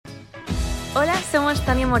Hola, somos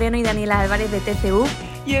Tania Moreno y Daniela Álvarez de TCU.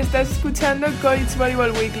 Y estás escuchando College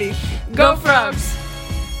Volleyball Weekly. ¡Go Frogs!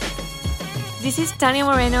 This is Tania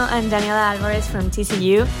Moreno and Daniela Álvarez from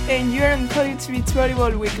TCU. And you're on College Beach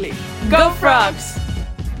Volleyball Weekly. ¡Go Frogs!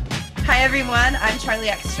 Hi everyone, I'm Charlie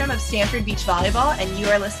Ekstrom of Stanford Beach Volleyball, and you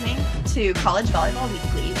are listening to College Volleyball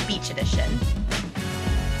Weekly Beach Edition.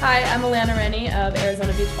 Hi, I'm Alana Rennie of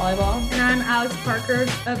Arizona Beach Volleyball. And I'm Alex Parker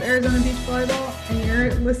of Arizona Beach Volleyball, and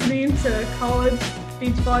you're listening to College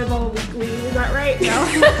Beach Volleyball Weekly. Is that right? No.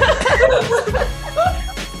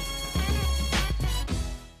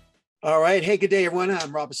 All right. Hey, good day, everyone.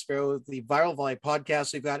 I'm Rob Sparrow with the Viral Volley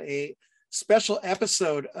Podcast. We've got a special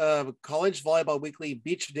episode of College Volleyball Weekly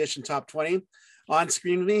Beach Edition Top 20. On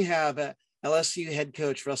screen, we have LSU head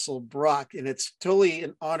coach Russell Brock, and it's totally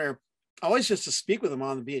an honor always just to speak with him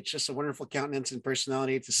on the beach. Just a wonderful countenance and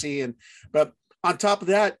personality to see. But on top of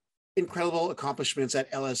that, incredible accomplishments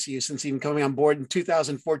at LSU since even coming on board in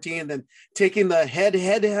 2014 and then taking the head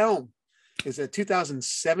helm is it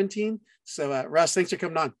 2017. So Russ, thanks for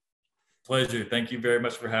coming on. Pleasure. Thank you very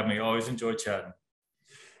much for having me. Always enjoy chatting.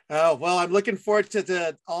 Oh, well, I'm looking forward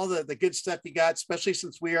to all the good stuff you got, especially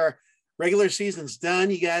since we are regular season's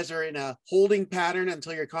done. You guys are in a holding pattern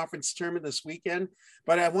until your conference tournament this weekend.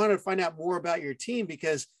 But I wanted to find out more about your team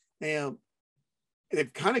because they've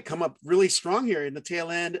kind of come up really strong here in the tail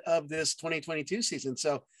end of this 2022 season.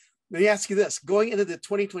 So let me ask you this: going into the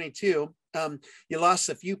 2022, you lost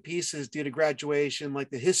a few pieces due to graduation, like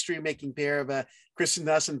the history-making pair of Kristen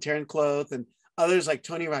Nuss and Taryn Cloth, and others like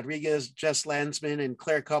Tony Rodriguez, Jess Landsman, and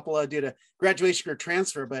Claire Coppola due to graduation or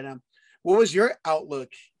transfer. But what was your outlook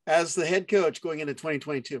as the head coach going into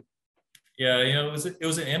 2022? Yeah, it was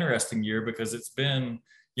an interesting year because it's been,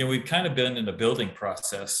 we've kind of been in the building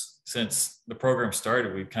process since the program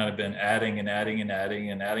started. We've kind of been adding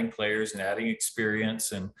players and adding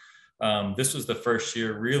experience. And this was the first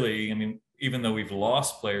year really, even though we've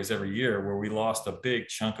lost players every year, where we lost a big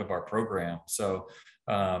chunk of our program. So,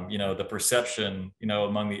 the perception,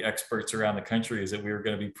 among the experts around the country is that we were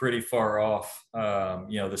going to be pretty far off,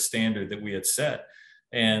 the standard that we had set.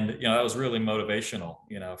 And, that was really motivational,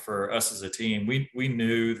 for us as a team. We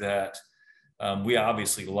knew that we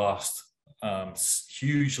obviously lost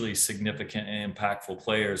hugely significant and impactful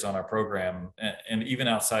players on our program. And even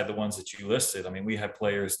outside the ones that you listed, we had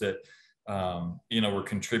players that, were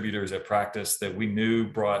contributors at practice that we knew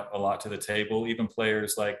brought a lot to the table. Even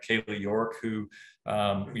players like Kaylee York, who,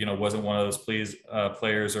 wasn't one of those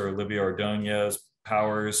players, or Olivia Ordonez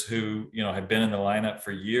Powers, who, had been in the lineup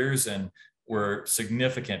for years and were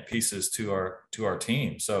significant pieces to our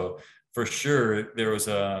team. So for sure there was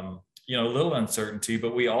a little uncertainty,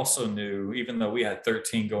 but we also knew, even though we had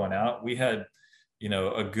 13 going out, we had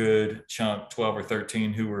a good chunk, 12 or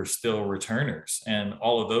 13, who were still returners, and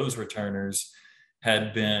all of those returners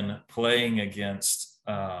had been playing against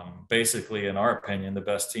basically, in our opinion, the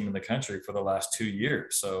best team in the country for the last 2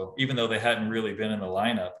 years. So even though they hadn't really been in the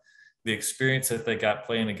lineup, the experience that they got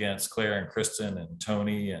playing against Claire and Kristen and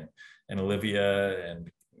Tony and Olivia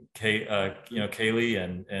and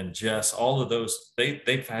Kaylee and Jess, all of those,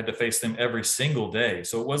 they've had to face them every single day.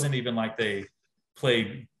 So it wasn't even like they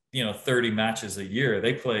played, 30 matches a year.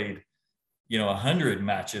 They played, 100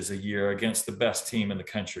 matches a year against the best team in the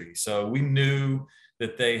country. So we knew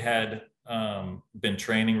that they had been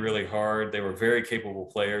training really hard. They were very capable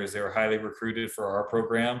players. They were highly recruited for our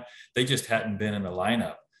program. They just hadn't been in the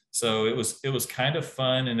lineup. So it was kind of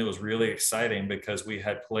fun, and it was really exciting because we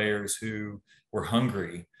had players who were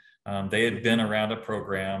hungry. They had been around a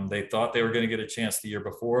program. They thought they were going to get a chance the year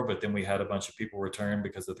before, but then we had a bunch of people return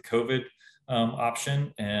because of the COVID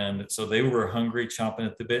option. And so they were hungry, chomping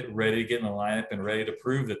at the bit, ready to get in the lineup and ready to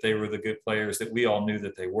prove that they were the good players that we all knew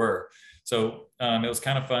that they were. So it was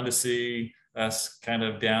kind of fun to see us kind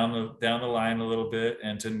of down the line a little bit,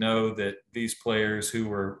 and to know that these players who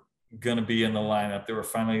were going to be in the lineup, they were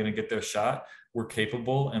finally going to get their shot, were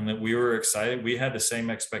capable, and that we were excited. We had the same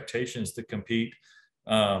expectations to compete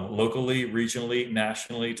locally, regionally,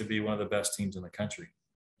 nationally, to be one of the best teams in the country.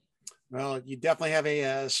 Well, you definitely have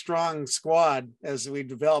a strong squad as we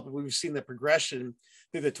develop. We've seen the progression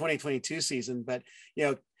through the 2022 season, but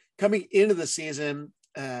coming into the season,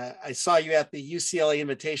 I saw you at the UCLA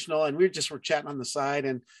Invitational, and we were chatting on the side,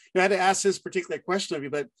 and I had to ask this particular question of you,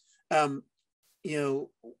 but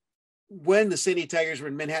when the Sandy Tigers were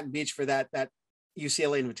in Manhattan Beach for that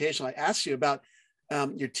UCLA Invitational, I asked you about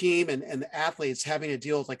your team and the athletes having to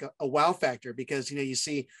deal with like a wow factor, because you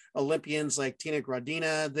see Olympians like Tina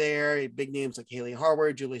Gradina there, big names like Haley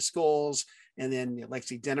Harward, Julie Scholes, and then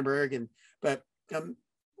Lexi Denneberg,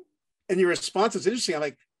 and your response is interesting. I'm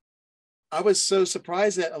like, I was so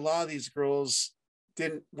surprised that a lot of these girls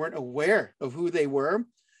weren't aware of who they were,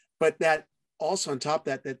 but that also on top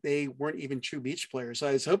of that they weren't even true beach players. So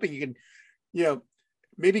I was hoping you can,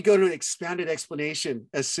 maybe go to an expanded explanation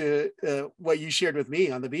as to what you shared with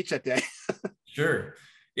me on the beach that day. Sure.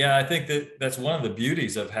 Yeah, I think that's one of the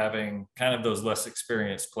beauties of having kind of those less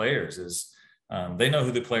experienced players is they know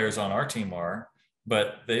who the players on our team are,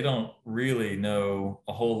 but they don't really know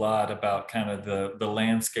a whole lot about kind of the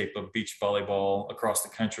landscape of beach volleyball across the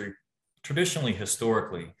country, traditionally,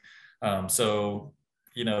 historically. So,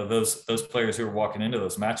 those players who were walking into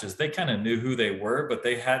those matches, they kind of knew who they were, but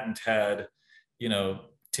they hadn't had,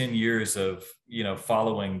 10 years of,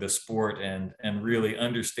 following the sport and really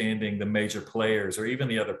understanding the major players or even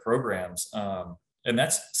the other programs.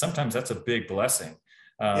 And sometimes that's a big blessing.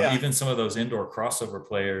 Even some of those indoor crossover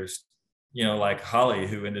players, like Holly,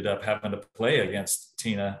 who ended up having to play against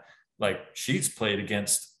Tina, like she's played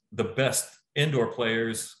against the best indoor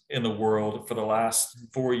players in the world for the last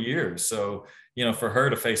 4 years. So, for her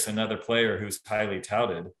to face another player who's highly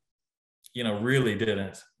touted, really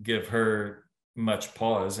didn't give her much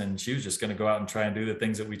pause, and she was just going to go out and try and do the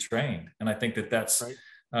things that we trained. And I think that's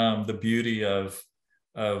right. The beauty of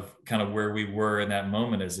kind of where we were in that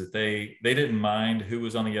moment is that they didn't mind who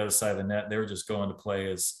was on the other side of the net. They were just going to play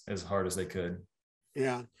as hard as they could.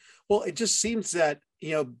 Yeah. Well, it just seems that,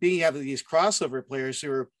 having these crossover players who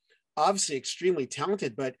are obviously extremely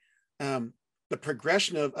talented, but the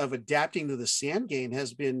progression of adapting to the sand game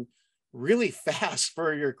has been really fast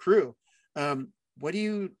for your crew. What do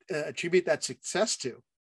you attribute that success to?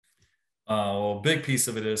 Well, a big piece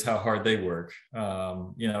of it is how hard they work.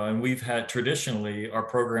 And we've had traditionally, our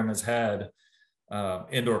program has had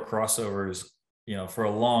indoor crossovers, for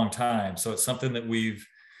a long time. So it's something that we've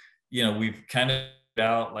kind of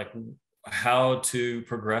out like how to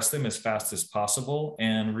progress them as fast as possible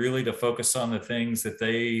and really to focus on the things that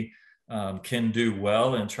they can do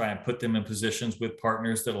well and try and put them in positions with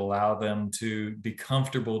partners that allow them to be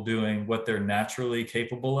comfortable doing what they're naturally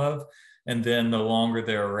capable of. And then the longer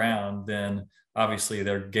they're around, then obviously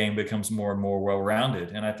their game becomes more and more well-rounded.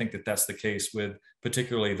 And I think that that's the case with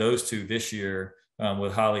particularly those two this year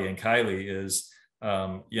with Holly and Kylie is,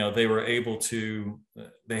 they were able to,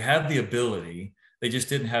 they had the ability, they just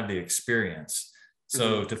didn't have the experience.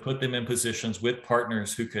 So to put them in positions with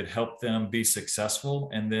partners who could help them be successful.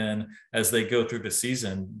 And then as they go through the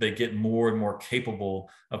season, they get more and more capable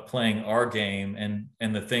of playing our game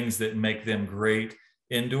and the things that make them great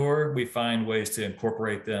indoor, we find ways to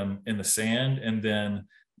incorporate them in the sand. And then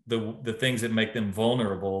the things that make them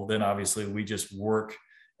vulnerable, then obviously we just work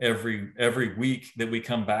every week that we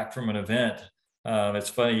come back from an event. It's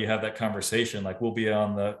funny, you have that conversation, like we'll be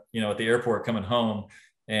on at the airport coming home,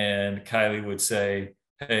 and Kylie would say,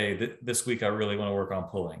 hey, this week I really want to work on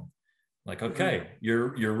pulling. Like, okay,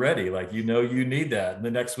 you're ready. Like, you need that. And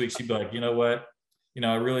the next week she'd be like, you know what?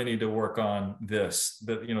 I really need to work on this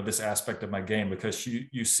aspect of my game, because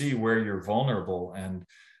you see where you're vulnerable. And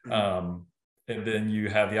then you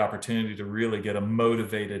have the opportunity to really get a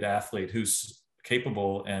motivated athlete who's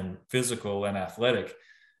capable and physical and athletic,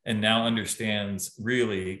 and now understands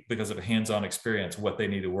really, because of a hands-on experience, what they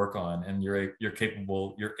need to work on. And you're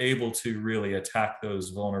able to really attack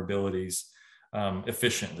those vulnerabilities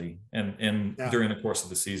efficiently and during the course of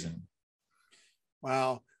the season.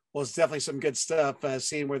 Wow. Well, it's definitely some good stuff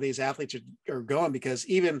seeing where these athletes are going, because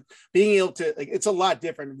even being able to, it's a lot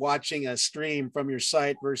different watching a stream from your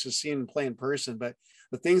site versus seeing them play in person. But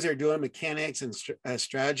the things they're doing, mechanics and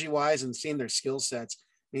strategy wise, and seeing their skill sets,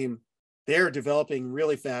 I mean, they're developing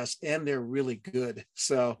really fast and they're really good.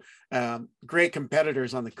 So great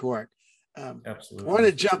competitors on the court. Absolutely. I want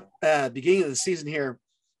to jump beginning of the season here.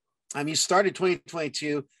 You started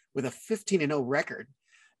 2022 with a 15-0 record,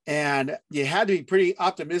 and you had to be pretty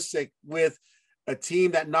optimistic with a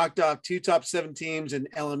team that knocked off 2 top 7 teams in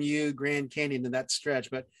LMU, Grand Canyon in that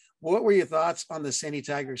stretch. But what were your thoughts on the Sandy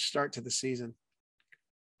Tigers' start to the season?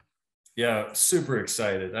 Yeah, super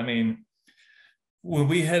excited. I mean, when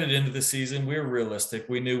we headed into the season, we were realistic.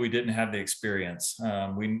 We knew we didn't have the experience.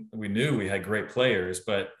 We knew we had great players,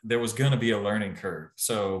 but there was going to be a learning curve.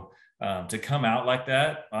 So to come out like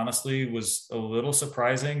that, honestly, was a little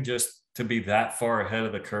surprising, just to be that far ahead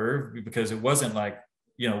of the curve, because it wasn't like,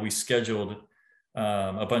 we scheduled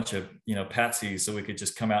a bunch of, patsies so we could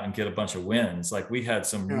just come out and get a bunch of wins. Like, we had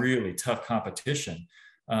some really tough competition.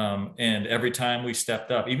 And every time we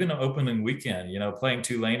stepped up, even the opening weekend, playing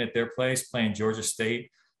Tulane at their place, playing Georgia State,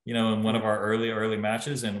 in one of our early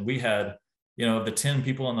matches. And we had, the 10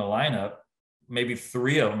 people in the lineup, maybe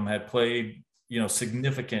 3 of them had played,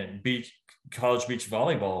 significant college beach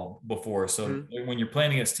volleyball before. So when you're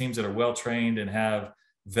playing against teams that are well-trained and have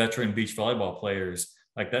veteran beach volleyball players,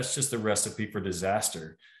 like that's just a recipe for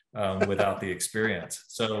disaster without the experience.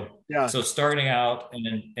 So starting out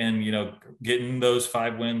and getting those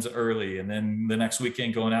 5 wins early, and then the next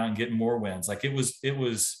weekend going out and getting more wins, like it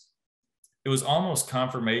was almost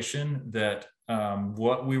confirmation that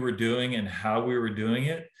what we were doing and how we were doing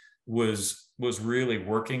it was really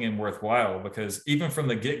working and worthwhile, because even from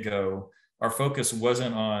the get-go, our focus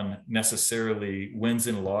wasn't on necessarily wins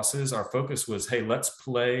and losses. Our focus was, hey, let's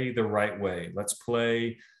play the right way. Let's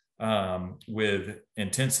play with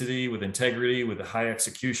intensity, with integrity, with a high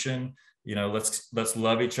execution. Let's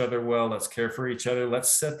love each other well. Let's care for each other. Let's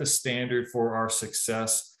set the standard for our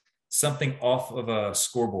success, something off of a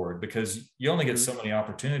scoreboard, because you only get so many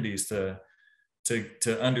opportunities to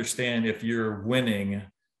understand if you're winning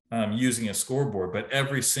using a scoreboard. But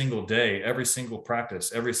every single day, every single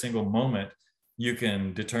practice, every single moment, you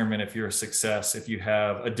can determine if you're a success, if you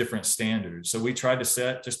have a different standard. So we tried to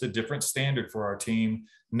set just a different standard for our team,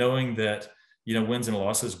 knowing that, wins and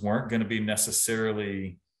losses weren't going to be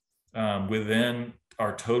necessarily within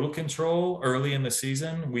our total control early in the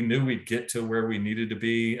season. We knew we'd get to where we needed to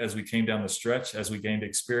be as we came down the stretch, as we gained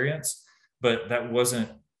experience, but that wasn't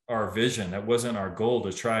our vision. That wasn't our goal,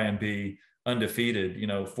 to try and be undefeated,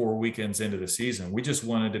 4 weekends into the season. We just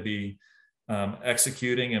wanted to be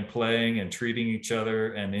executing and playing and treating each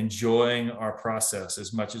other and enjoying our process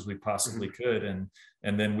as much as we possibly could.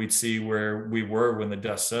 And then we'd see where we were when the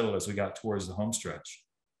dust settled as we got towards the home stretch.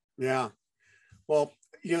 Yeah. Well,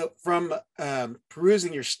 from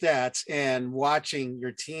perusing your stats and watching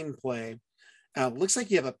your team play, looks like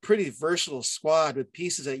you have a pretty versatile squad with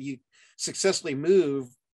pieces that you successfully move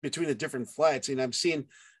between the different flights. And I'm seeing,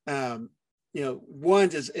 one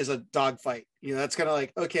is a dogfight. That's kind of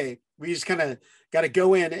like, okay, we just kind of got to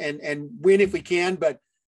go in and win if we can, but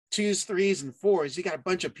 2s, 3s, and 4s, you got a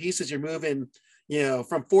bunch of pieces you're moving,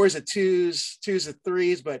 from 4s to 2s, 2s to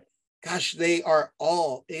 3s, but gosh, they are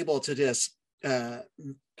all able to just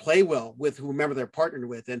play well with whomever they're partnered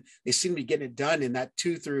with. And they seem to be getting it done in that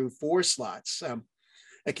 2 through 4 slots. Can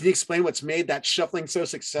you explain what's made that shuffling so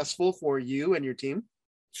successful for you and your team?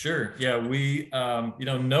 Sure. Yeah. We,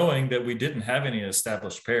 knowing that we didn't have any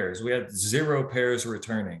established pairs, we had 0 pairs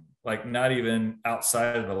returning, like not even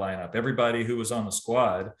outside of the lineup. Everybody who was on the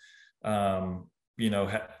squad,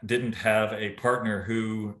 didn't have a partner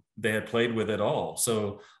who they had played with at all.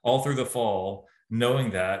 So all through the fall,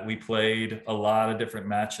 knowing that, we played a lot of different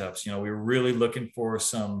matchups. We were really looking for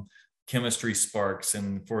some chemistry sparks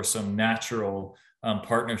and for some natural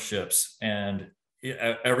partnerships. And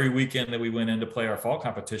every weekend that we went in to play our fall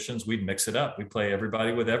competitions, we'd mix it up. We'd play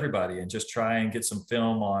everybody with everybody and just try and get some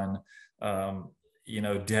film on,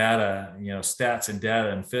 data, stats and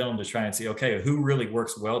data and film to try and see, okay, who really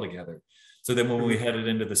works well together. So then when we headed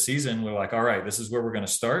into the season, we're like, all right, this is where we're going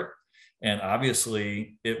to start. And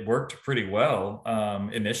obviously it worked pretty well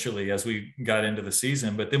initially as we got into the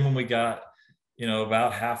season. But then when we got,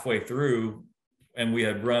 about halfway through and we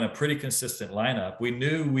had run a pretty consistent lineup, we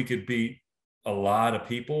knew we could beat a lot of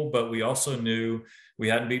people, but we also knew we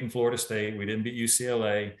hadn't beaten Florida State. We didn't beat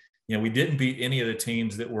UCLA. We didn't beat any of the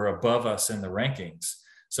teams that were above us in the rankings.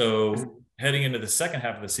 So heading into the second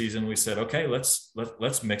half of the season, we said, okay, let's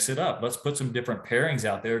mix it up. Let's put some different pairings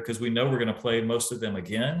out there, because we know we're going to play most of them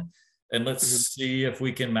again. And let's see if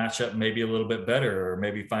we can match up maybe a little bit better, or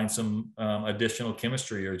maybe find some additional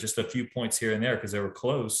chemistry, or just a few points here and there because they were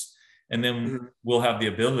close. And then we'll have the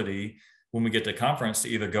ability, when we get to conference, to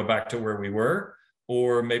either go back to where we were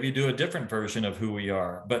or maybe do a different version of who we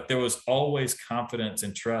are. But there was always confidence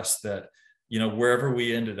and trust that, wherever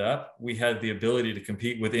we ended up, we had the ability to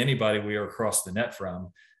compete with anybody we were across the net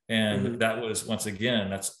from. And that was, once again,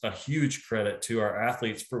 that's a huge credit to our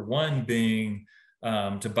athletes, for one, being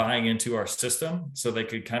to buying into our system so they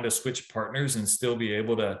could kind of switch partners and still be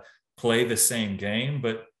able to play the same game,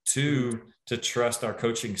 but 2, to trust our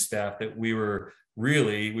coaching staff that we weren't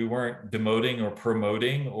demoting or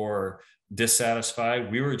promoting or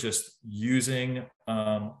dissatisfied. We were just using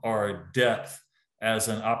our depth as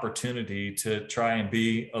an opportunity to try and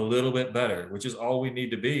be a little bit better, which is all we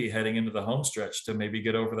need to be heading into the home stretch to maybe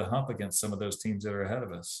get over the hump against some of those teams that are ahead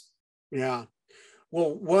of us. Yeah.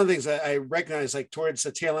 Well, one of the things that I recognize, like towards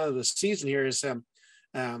the tail end of the season here, is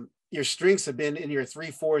your strengths have been in your 3,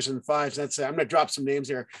 4s, and 5s. That's I'm going to drop some names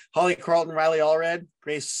here: Holly Carlton, Riley Allred,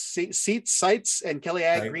 Grace Seitz, and Kelly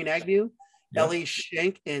Green Agnew, Ellie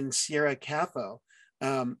Schenk, and Sierra Caffo.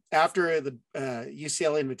 After the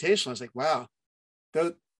UCLA Invitational, I was like, wow,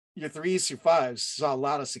 your 3s through 5s saw a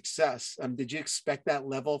lot of success. Did you expect that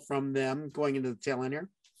level from them going into the tail end here?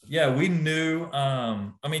 Yeah, we knew,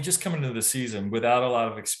 just coming into the season without a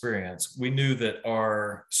lot of experience, we knew that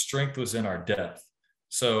our strength was in our depth.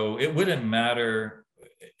 So it wouldn't matter,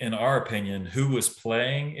 in our opinion, who was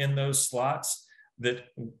playing in those slots, that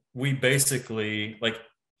we basically, like,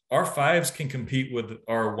 our 5s can compete with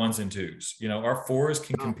our 1s and 2s. Our 4s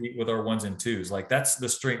can compete with our 1s and 2s. Like, that's the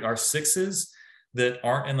strength. Our 6s that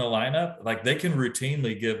aren't in the lineup, like, they can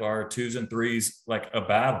routinely give our 2s and 3s like a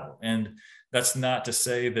battle. And that's not to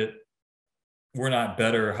say that we're not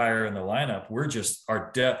better or higher in the lineup. We're just,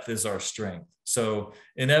 our depth is our strength. So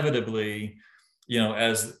inevitably,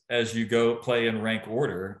 as you go play in rank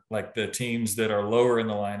order, like, the teams that are lower in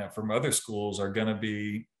the lineup from other schools are going to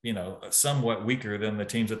be, somewhat weaker than the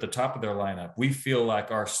teams at the top of their lineup. We feel like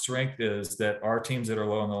our strength is that our teams that are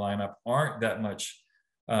low in the lineup aren't that much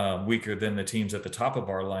weaker than the teams at the top of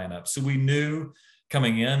our lineup. So we knew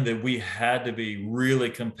coming in that we had to be really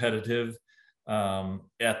competitive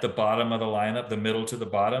at the bottom of the lineup, the middle to the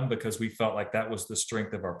bottom, because we felt like that was the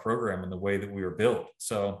strength of our program and the way that we were built.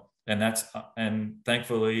 So, and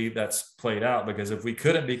thankfully that's played out, because if we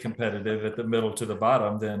couldn't be competitive at the middle to the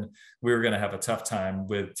bottom, then we were going to have a tough time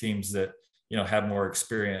with teams that, have more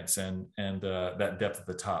experience and that depth at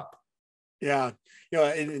the top. Yeah.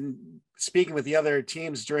 And speaking with the other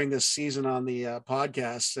teams during this season on the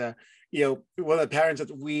podcast, one of the patterns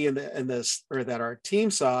that we that our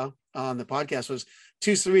team saw on the podcast was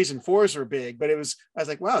 2s, 3s, and 4s were big, but I was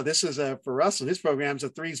like, wow, this is for Russell, his program's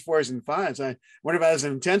of 3s, 4s, and 5s. I wonder if that was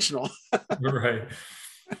intentional. Right.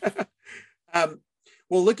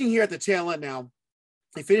 Well, looking here at the tail end now,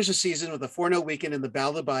 they finished the season with a 4-0 weekend in the Battle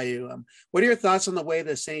of the Bayou. What are your thoughts on the way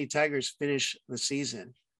the Sandy Tigers finish the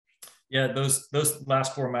season? Yeah, those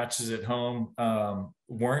last 4 matches at home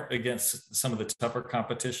weren't against some of the tougher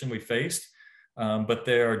competition we faced, but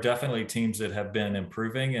there are definitely teams that have been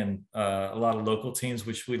improving, and a lot of local teams,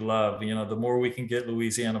 which we love. The more we can get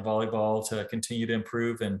Louisiana volleyball to continue to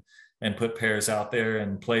improve and put pairs out there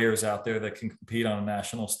and players out there that can compete on a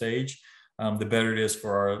national stage, the better it is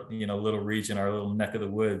for our little region, our little neck of the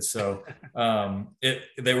woods. So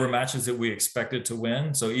they were matches that we expected to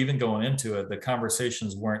win. So even going into it, the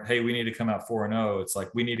conversations weren't, hey, we need to come out 4-0. It's like,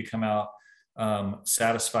 we need to come out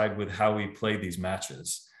satisfied with how we play these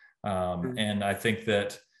matches. And I think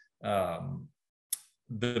that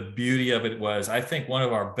the beauty of it was, I think one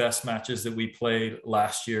of our best matches that we played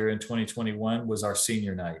last year in 2021 was our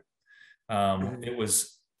senior night. It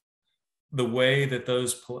was the way that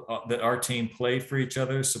that our team played for each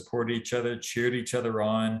other, supported each other, cheered each other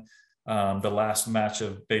on, the last match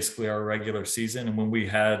of basically our regular season. And when we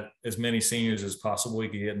had as many seniors as possible we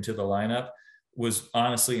could get into the lineup, was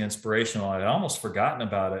honestly inspirational. I'd almost forgotten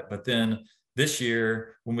about it. But then this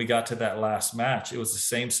year, when we got to that last match, it was the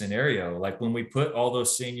same scenario. Like, when we put all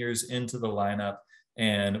those seniors into the lineup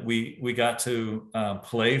and we got to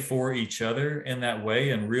play for each other in that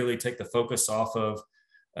way, and really take the focus off of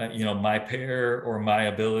my pair or my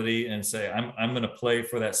ability, and say, I'm going to play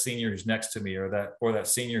for that senior who's next to me, or that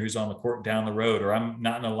senior who's on the court down the road, or I'm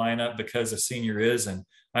not in a lineup because a senior is, and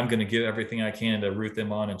I'm going to give everything I can to root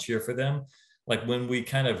them on and cheer for them. Like, when we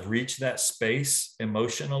kind of reach that space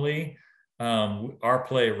emotionally, our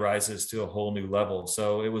play rises to a whole new level.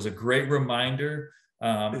 So it was a great reminder.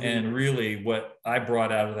 And really what I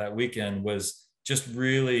brought out of that weekend was just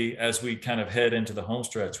really, as we kind of head into the home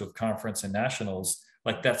stretch with conference and nationals,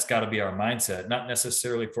 like, that's got to be our mindset, not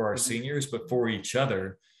necessarily for our seniors, but for each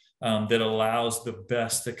other, that allows the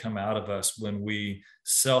best to come out of us when we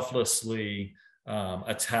selflessly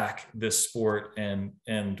attack this sport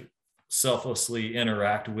and selflessly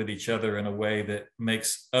interact with each other in a way that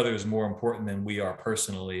makes others more important than we are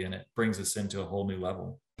personally. And it brings us into a whole new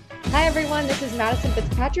level. Hi everyone, this is Madison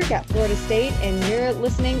Fitzpatrick at Florida State, and you're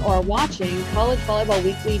listening or watching College Volleyball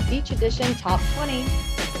Weekly Beach Edition Top 20.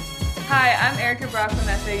 Hi, I'm Erica Brock from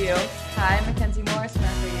FAU. Hi, I'm Mackenzie Morris from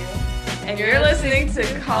FAU. And you're listening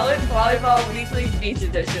to College Volleyball Weekly Beach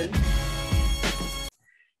Edition.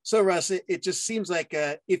 So, Russ, it just seems like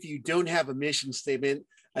if you don't have a mission statement,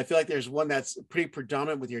 I feel like there's one that's pretty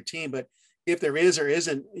predominant with your team. But if there is or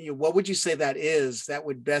isn't, what would you say that is that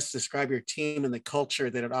would best describe your team and the culture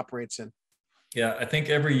that it operates in? Yeah, I think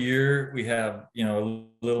every year we have, a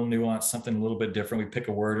little nuance, something a little bit different. We pick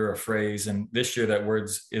a word or a phrase, and this year that word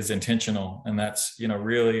is intentional. And that's,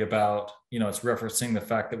 really about, it's referencing the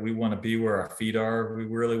fact that we want to be where our feet are. We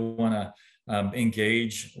really want to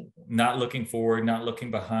engage, not looking forward, not looking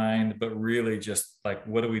behind, but really just like,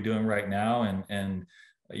 what are we doing right now? And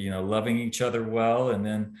loving each other well. And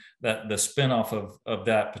then that the spinoff of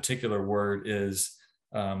that particular word is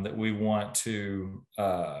that we want to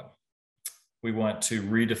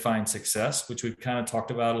redefine success, which we've kind of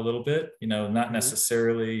talked about a little bit, not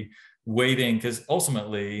necessarily waiting, because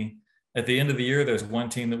ultimately at the end of the year, there's one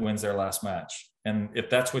team that wins their last match. And if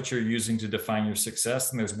that's what you're using to define your success,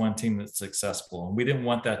 then there's one team that's successful. And we didn't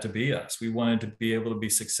want that to be us. We wanted to be able to be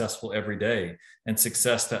successful every day. And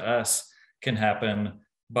success to us can happen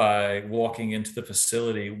by walking into the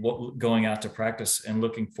facility, going out to practice and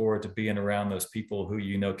looking forward to being around those people who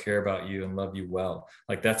care about you and love you well.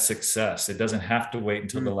 Like, that's success. It doesn't have to wait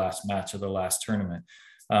until the last match or the last tournament.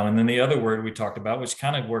 And then the other word we talked about, which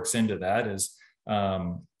kind of works into that, is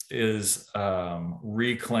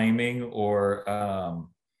reclaiming, or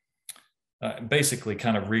basically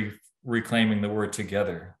kind of reclaiming the word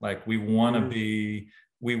together. Like, we want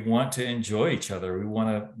to enjoy each other. We want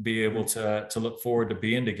to be able to look forward to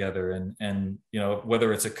being together. And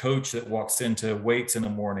whether it's a coach that walks into weights in the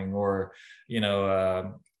morning, or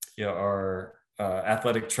our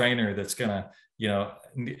athletic trainer that's gonna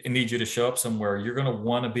need you to show up somewhere, you're going to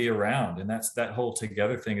want to be around. And that whole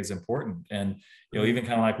together thing is important. And even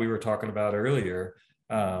kind of like we were talking about earlier,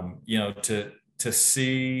 to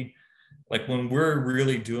see, like, when we're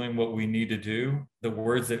really doing what we need to do, the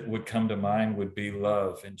words that would come to mind would be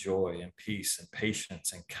love and joy and peace and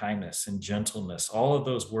patience and kindness and gentleness. All of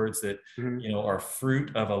those words that, are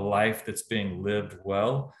fruit of a life that's being lived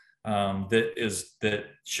well, that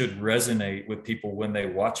should resonate with people when they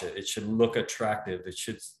watch it. It should look attractive.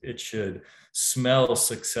 It should smell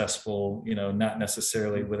successful, not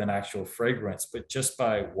necessarily with an actual fragrance, but just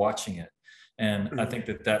by watching it. And I think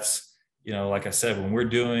that's, like I said, when we're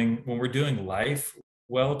doing life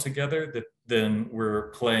well together, then we're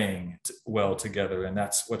playing well together. And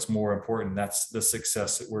that's what's more important. That's the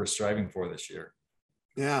success that we're striving for this year.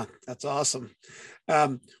 Yeah, that's awesome.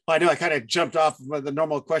 Well, I know I kind of jumped off of the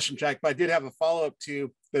normal question track, but I did have a follow-up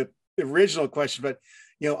to the original question. But,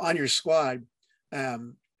 on your squad,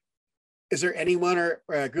 is there anyone or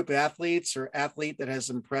a group of athletes or athlete that has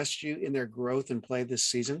impressed you in their growth and play this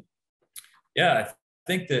season? Yeah, I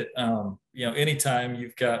think that, anytime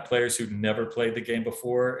you've got players who've never played the game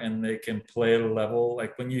before and they can play at a level,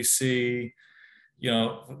 like when you see,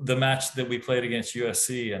 the match that we played against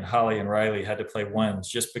USC, and Holly and Riley had to play ones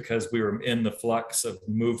just because we were in the flux of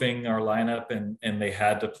moving our lineup, and they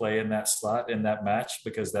had to play in that slot in that match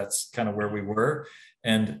because that's kind of where we were.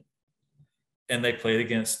 And they played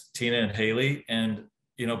against Tina and Haley and,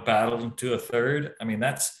 battled into a third. I mean,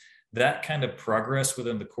 that's that kind of progress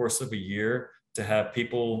within the course of a year, to have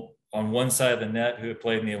people on one side of the net who had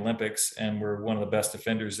played in the Olympics and were one of the best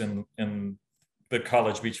defenders in the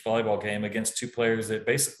college beach volleyball game against two players that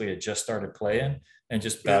basically had just started playing and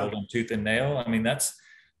just battled them tooth and nail. I mean, that's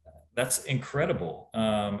incredible.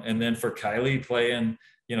 And then for Kylie playing,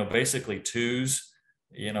 basically twos,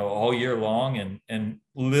 all year long, and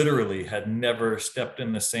literally had never stepped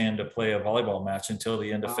in the sand to play a volleyball match until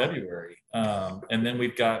the end of February. And then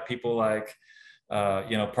we've got people like,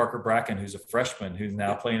 Parker Bracken, who's a freshman, who's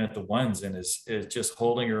now playing at the ones and is just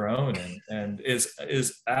holding her own and is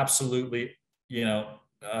absolutely,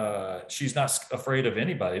 she's not afraid of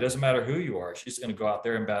anybody. It doesn't matter who you are. She's going to go out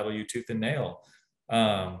there and battle you tooth and nail.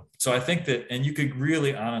 So I think that, and you could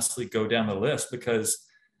really honestly go down the list, because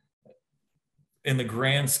in the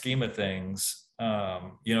grand scheme of things,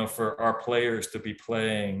 for our players to be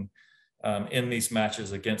playing in these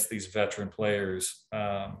matches against these veteran players,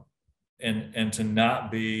 and to not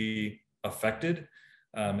be affected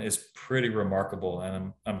is pretty remarkable.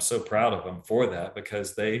 And I'm so proud of them for that,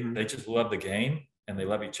 because they just love the game and they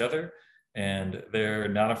love each other, and they're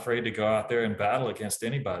not afraid to go out there and battle against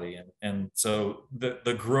anybody. And so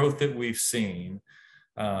the growth that we've seen,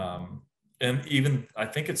 and even I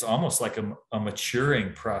think it's almost like a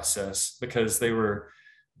maturing process, because they were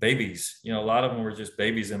babies. A lot of them were just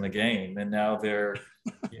babies in the game, and now they're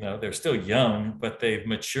they're still young, but they've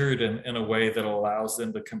matured in a way that allows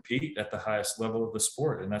them to compete at the highest level of the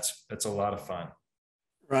sport. And that's a lot of fun.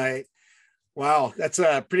 Right. Wow. That's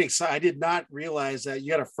pretty exciting. I did not realize that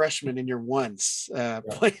you had a freshman in your ones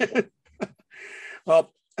playing.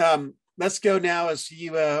 Well, let's go now as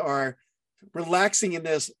you are relaxing in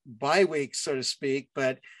this bye week, so to speak,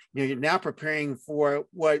 but you're now preparing for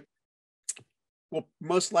what will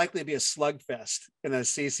most likely be a slugfest in the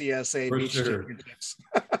CCSA Beach Championships.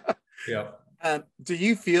 Yeah. Do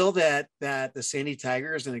you feel that the Sandy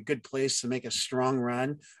Tigers are in a good place to make a strong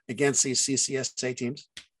run against these CCSA teams?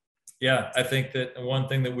 Yeah, I think that one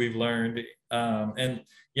thing that we've learned, and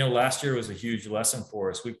last year was a huge lesson for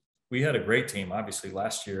us. We had a great team, obviously,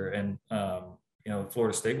 last year, and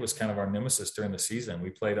Florida State was kind of our nemesis during the season. We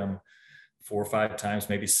played them 4 or 5 times,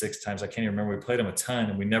 maybe 6 times. I can't even remember. We played them a ton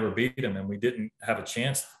and we never beat them, and we didn't have a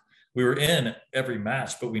chance. We were in every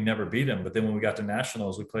match, but we never beat them. But then when we got to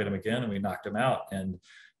nationals, we played them again and we knocked them out. And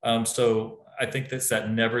so I think that's that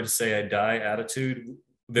never to say I die attitude.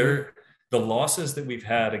 The losses that we've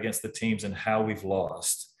had against the teams and how we've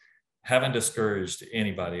lost haven't discouraged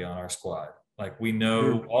anybody on our squad. Like, we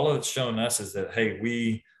know all of it's shown us is that, hey,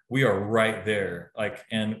 we are right there. Like,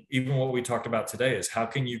 and even what we talked about today is how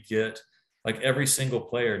can you get, like, every single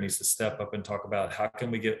player needs to step up and talk about how can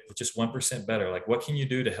we get just 1% better? Like, what can you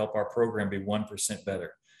do to help our program be 1%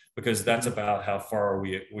 better? Because that's about how far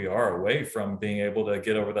we are away from being able to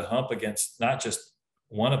get over the hump against not just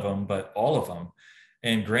one of them, but all of them.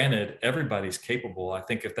 And granted, everybody's capable. I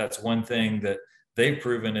think if that's one thing that they've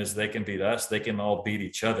proven is they can beat us, they can all beat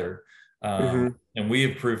each other. And we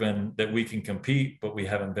have proven that we can compete, but we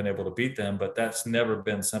haven't been able to beat them. But that's never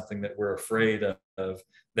been something that we're afraid of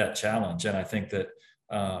that challenge. And I think that,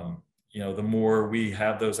 the more we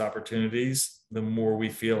have those opportunities, the more we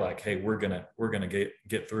feel like, hey, we're gonna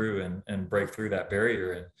get through and break through that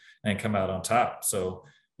barrier and come out on top. So,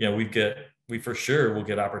 we for sure will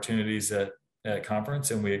get opportunities at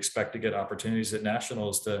conference, and we expect to get opportunities at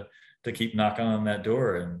nationals to keep knocking on that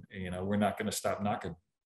door. And, we're not going to stop knocking.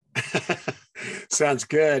 Sounds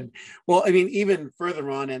good. Well, I mean, even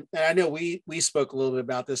further on, and I know we spoke a little bit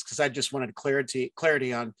about this because I just wanted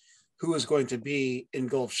clarity on who is going to be in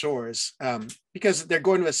Gulf Shores, because they're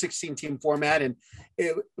going to a 16-team format, and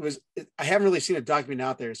I haven't really seen a document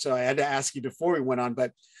out there, so I had to ask you before we went on.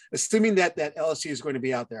 But assuming that LSU is going to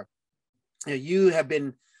be out there, you have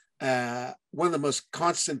been one of the most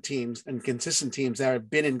constant teams and consistent teams that have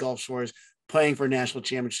been in Gulf Shores playing for a national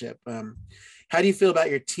championship. How do you feel about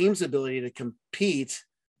your team's ability to compete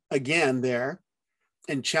again there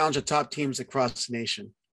and challenge the top teams across the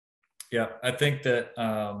nation? Yeah, I think that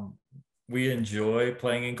we enjoy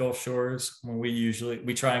playing in Gulf Shores. When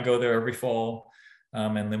we try and go there every fall,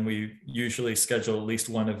 and then we usually schedule at least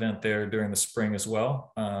one event there during the spring as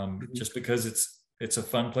well, just because it's a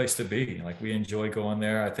fun place to be. Like, we enjoy going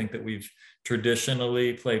there. I think that we've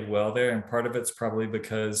traditionally played well there, and part of it's probably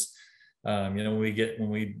because when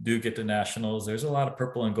we do get to nationals, there's a lot of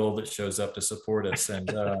purple and gold that shows up to support us,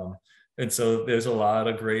 and so there's a lot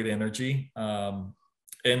of great energy.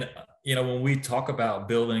 And when we talk about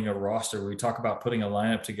building a roster, we talk about putting a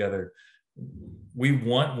lineup together, we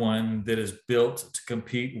want one that is built to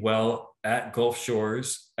compete well at Gulf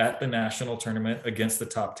Shores at the national tournament against the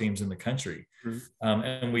top teams in the country.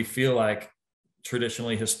 And we feel like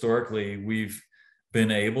traditionally, historically, we've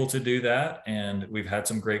been able to do that, and we've had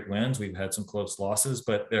some great wins, we've had some close losses,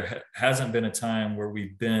 but there hasn't been a time where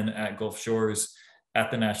we've been at Gulf Shores at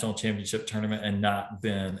the national championship tournament and not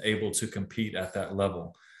been able to compete at that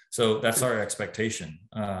level. So that's our expectation.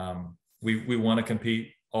 We want to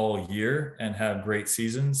compete all year and have great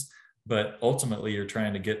seasons, but ultimately you're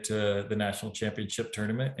trying to get to the national championship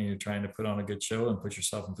tournament, and you're trying to put on a good show and put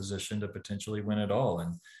yourself in position to potentially win it all.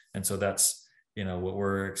 And so that's, what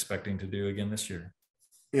we're expecting to do again this year.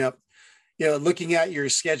 Yep. Looking at your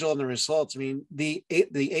schedule and the results, I mean, the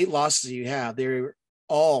eight losses you have, they're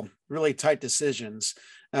all really tight decisions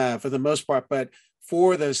for the most part, but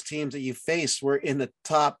for those teams that you faced were in the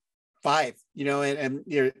top 5, and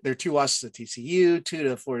there are 2 losses to TCU, 2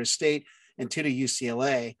 to Florida State, and 2 to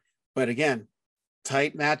UCLA. But again,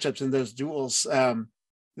 tight matchups in those duels. That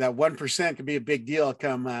 1% could be a big deal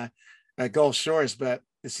come Gulf Shores, but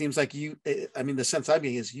it seems like the sense I'm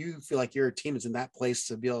getting is you feel like your team is in that place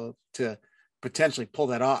to be able to potentially pull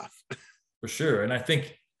that off. For sure. And I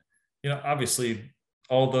think, obviously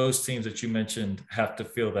all those teams that you mentioned have to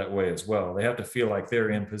feel that way as well. They have to feel like they're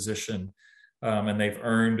in position, and they've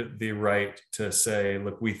earned the right to say,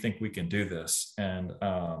 look, we think we can do this. And,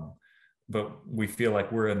 but we feel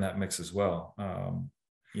like we're in that mix as well.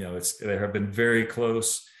 They have been very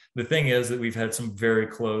close. The thing is that we've had some very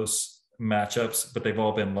close matchups, but they've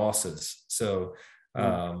all been losses. So,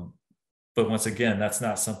 but once again, that's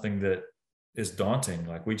not something that is daunting.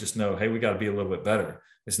 Like, we just know, hey, we got to be a little bit better.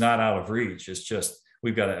 It's not out of reach. It's just,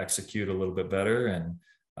 we've got to execute a little bit better. And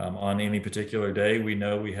on any particular day, we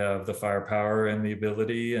know we have the firepower and the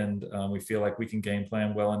ability, and we feel like we can game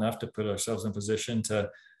plan well enough to put ourselves in position to,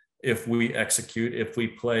 if we execute, if we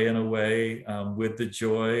play in a way with the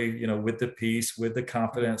joy, with the peace, with the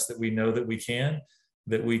confidence that we know that we can,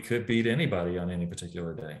 that we could beat anybody on any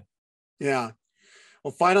particular day. Yeah.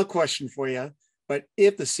 Well, final question for you. But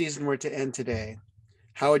if the season were to end today,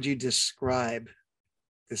 how would you describe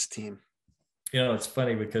this team? It's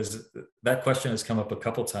funny because that question has come up a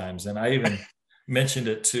couple times, and I even mentioned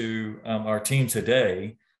it to our team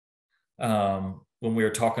today. when we were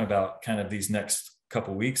talking about kind of these next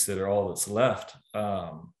couple weeks that are all that's left,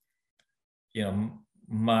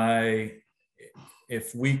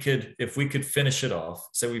 if we could finish it off,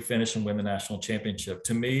 say we finish and win the national championship,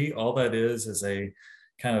 to me, all that is a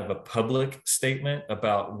kind of a public statement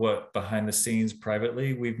about what behind the scenes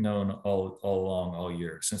privately we've known all along, all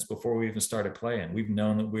year, since before we even started playing. We've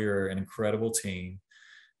known that we're an incredible team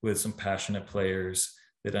with some passionate players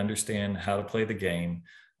that understand how to play the game,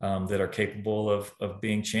 that are capable of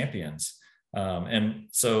being champions. And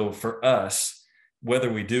so for us,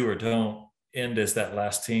 whether we do or don't end as that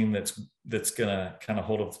last team that's gonna kind of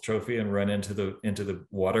hold up the trophy and run into the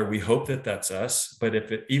water, we hope that that's us. But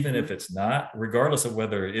even if it's not, regardless of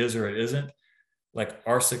whether it is or it isn't, like,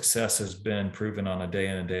 our success has been proven on a day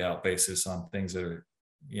in and day out basis on things that are,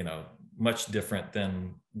 much different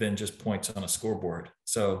than just points on a scoreboard.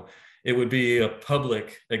 So it would be a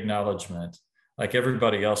public acknowledgement, like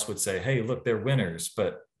everybody else would say, hey, look, they're winners,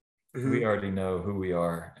 but we already know who we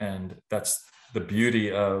are. And that's the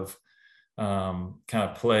beauty of kind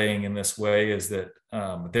of playing in this way, is that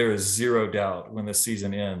there is zero doubt when the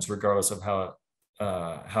season ends, regardless of how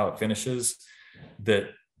it finishes,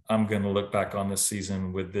 that I'm going to look back on this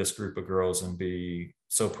season with this group of girls and be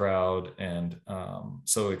so proud and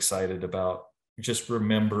so excited about just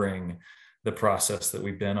remembering the process that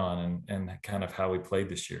we've been on and kind of how we played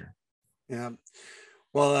this year. Yeah.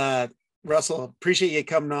 Well, Russell, appreciate you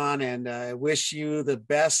coming on, and I wish you the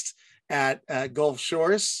best at Gulf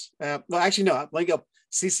Shores. Well, actually, no, let me go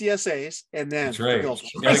CCSAs and then. That's right. Gulf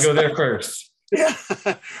Shores. You got to go there first. Yeah.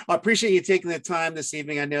 I appreciate you taking the time this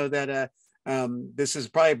evening. I know that this is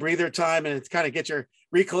probably breather time, and it's kind of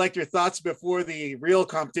recollect your thoughts before the real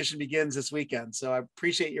competition begins this weekend. So I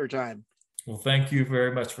appreciate your time. Well, thank you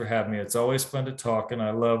very much for having me. It's always fun to talk, and I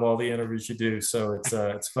love all the interviews you do. So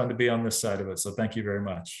it's fun to be on this side of it. So thank you very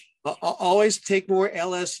much. I'll always take more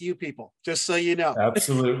LSU people, just so you know.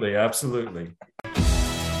 Absolutely. Absolutely.